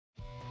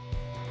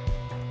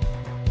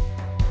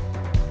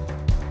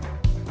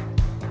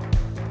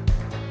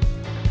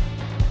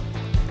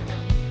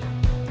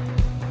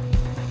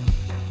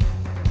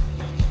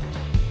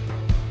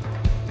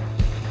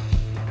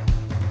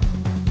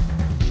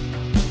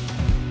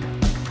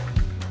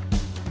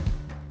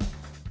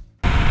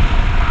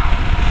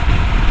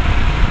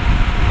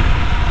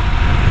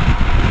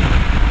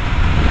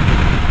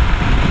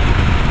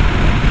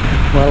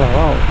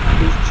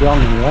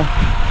anyway,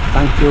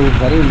 thank you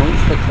very much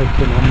for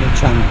clicking on the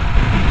channel.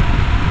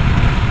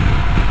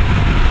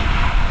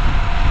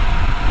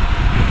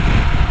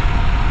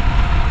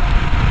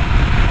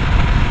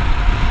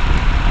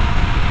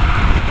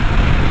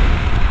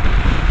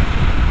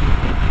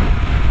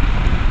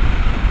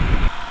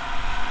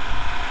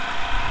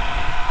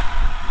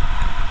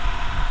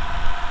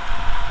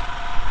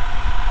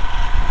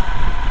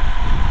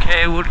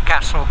 Cawood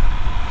Castle.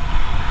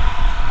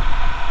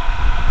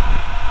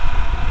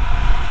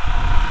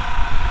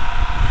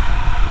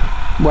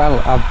 Well,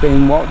 I've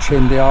been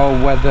watching the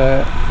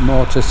all-weather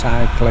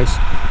motorcyclist,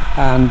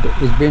 and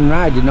he's been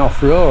riding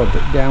off-road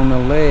down a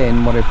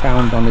lane what he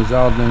found on his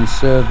ordnance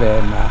survey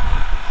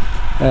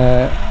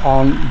map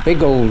on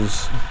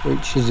Biggles,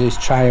 which is his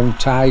Triumph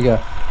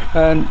Tiger,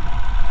 and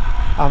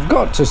I've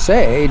got to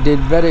say he did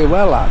very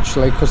well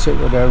actually, because it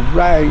was a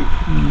right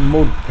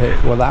mud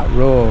pit with that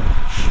road.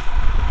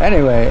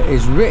 Anyway,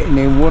 he's written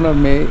in one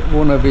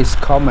of his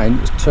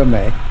comments to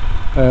me,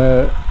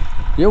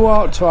 you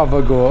ought to have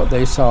a go at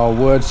this, or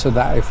words to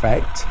that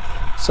effect.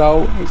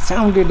 So it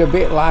sounded a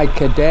bit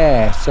like a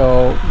dare,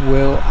 so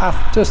we'll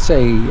have to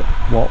see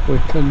what we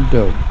can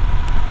do.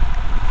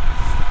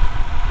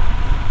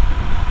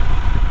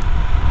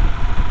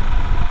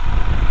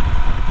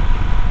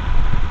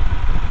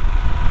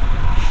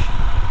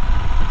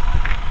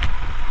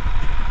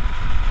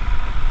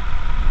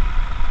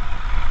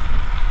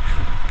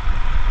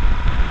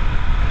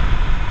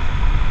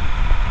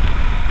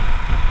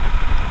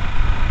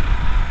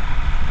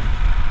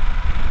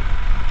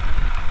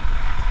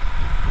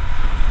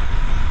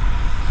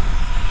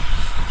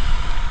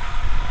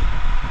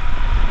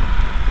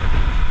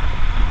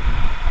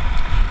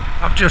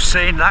 I've just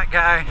seen that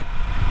guy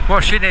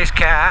washing his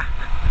car.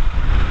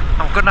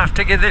 I'm gonna have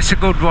to give this a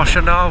good wash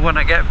and all when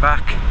I get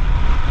back.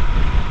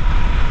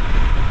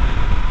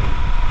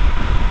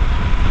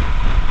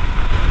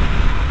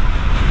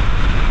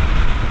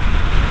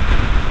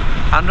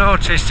 I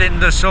noticed in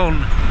the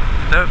sun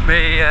that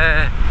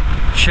my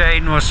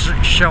chain was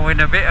showing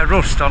a bit of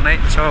rust on it,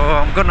 so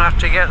I'm gonna have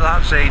to get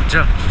that seen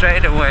to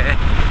straight away.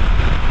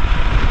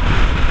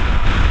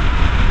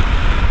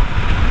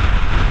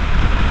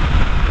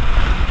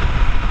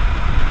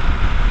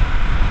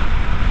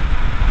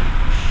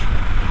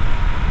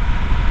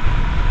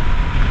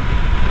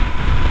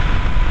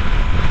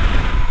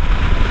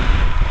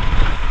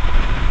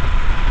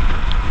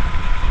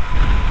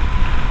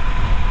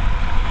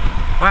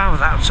 Wow,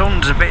 that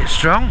sun's a bit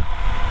strong.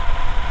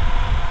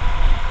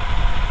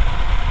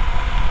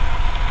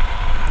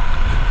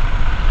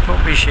 Put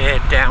my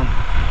shade down.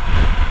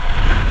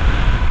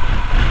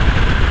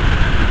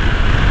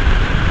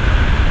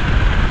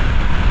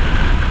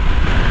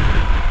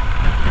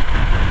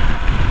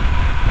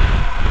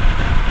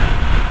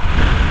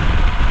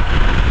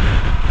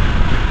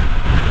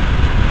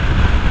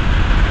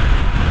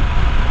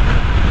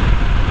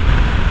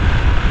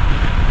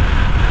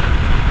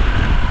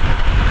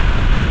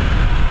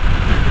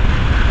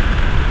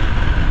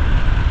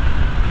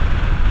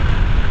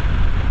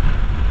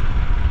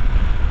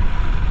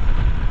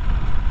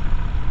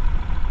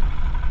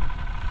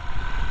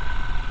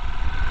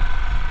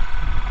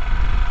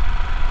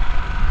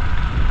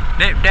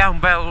 Nip down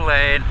Bell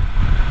Lane,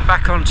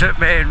 back onto the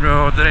main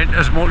road, there ain't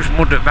as much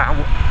mud about.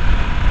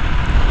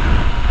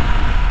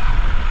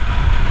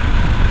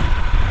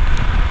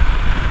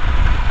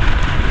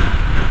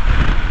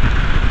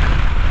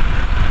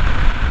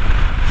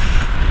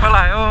 Well,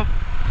 I hope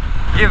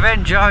you've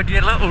enjoyed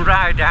your little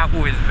ride out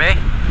with me,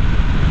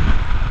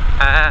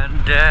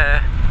 and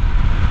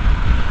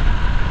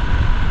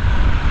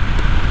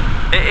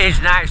it is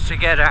nice to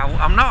get out.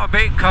 I'm not a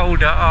bit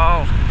cold at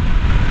all.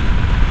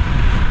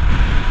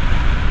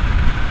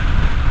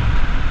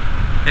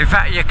 In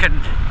fact,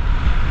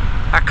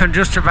 I can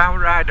just about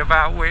ride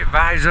about with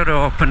visor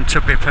open,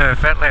 to be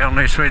perfectly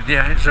honest with you.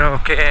 It's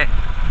okay.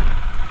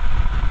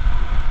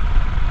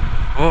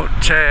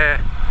 But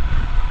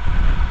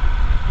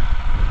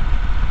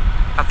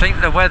I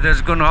think the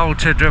weather's going to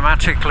alter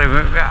dramatically.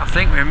 I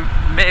think we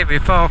may be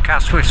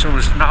forecast with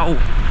some snow,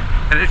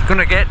 and it's going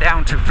to get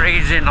down to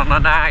freezing on the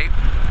night.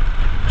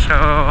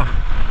 So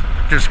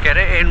just get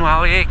it in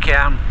while you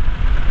can.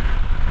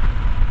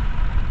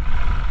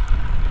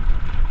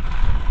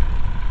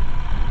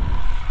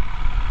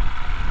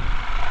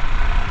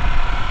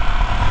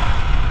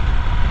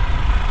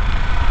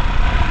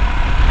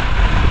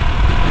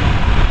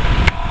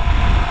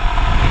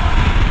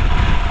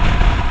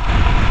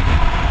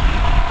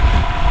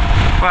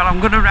 Well,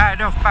 I'm going to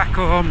ride off back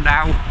home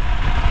now,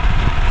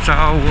 so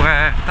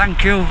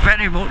thank you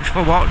very much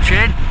for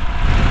watching,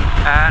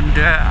 and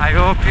I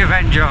hope you've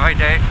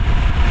enjoyed it,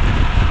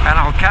 and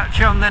I'll catch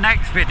you on the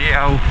next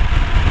video.